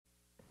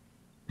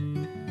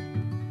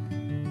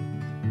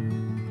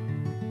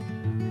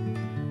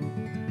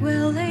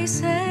Well, they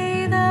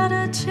say that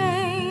a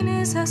chain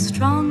is as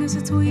strong as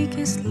its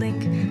weakest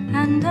link,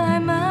 and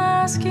I'm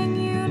asking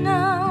you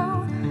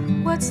now,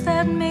 what's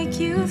that make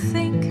you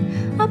think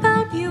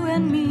about you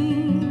and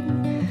me?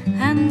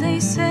 And they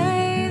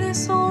say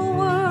this whole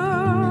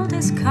world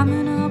is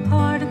coming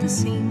apart at the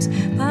seams,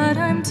 but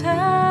I'm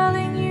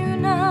telling you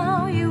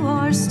now, you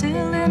are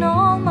still in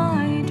all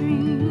my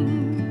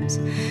dreams.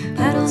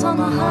 Pedals on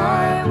the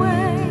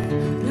highway,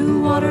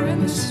 blue water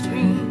in the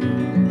stream,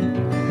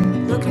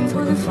 looking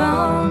for the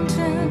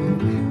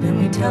fountain, then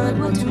we tell it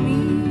what to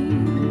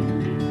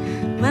mean.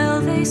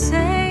 Well, they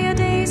say a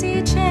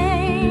daisy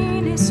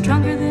chain is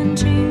stronger than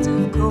chains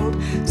of gold,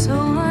 so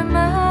I'm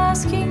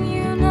asking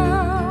you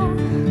now,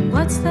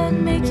 what's that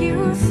make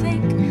you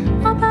think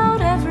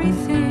about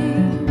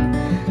everything?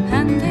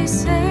 And they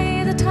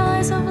say the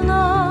ties of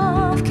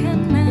love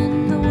can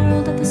mend the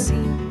world at the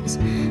seams.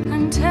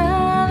 I'm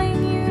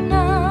telling you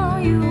now,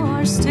 you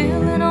are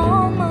still in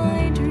all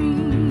my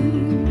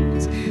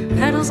dreams.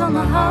 Pedals on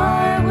the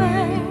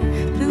highway,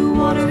 blue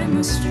water in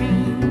the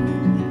stream,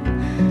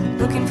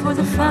 looking for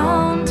the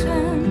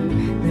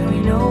fountain, then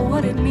we know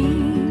what it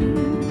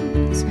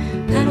means.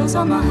 Pedals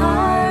on the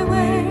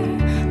highway,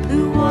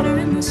 blue water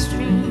in the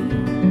stream,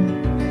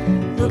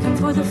 looking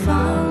for the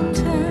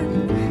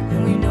fountain,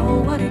 then we know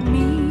what it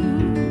means.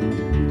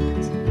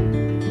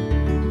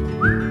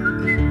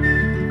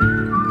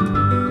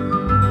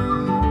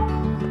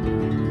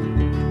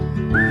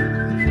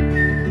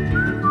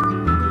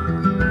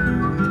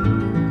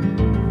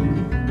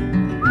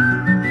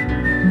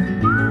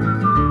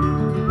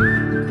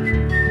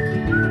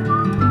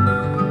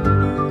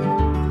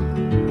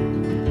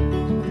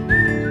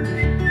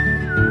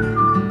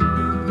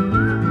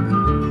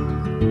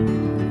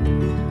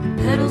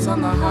 On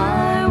the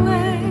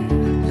highway,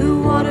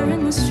 blue water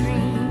in the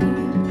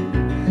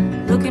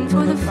stream, looking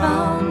for the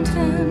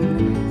fountain,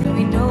 and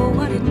we know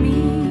what it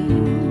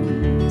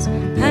means.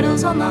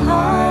 Pedals on the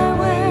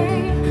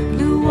highway,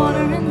 blue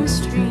water in the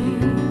stream,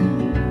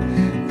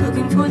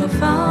 looking for the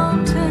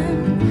fountain.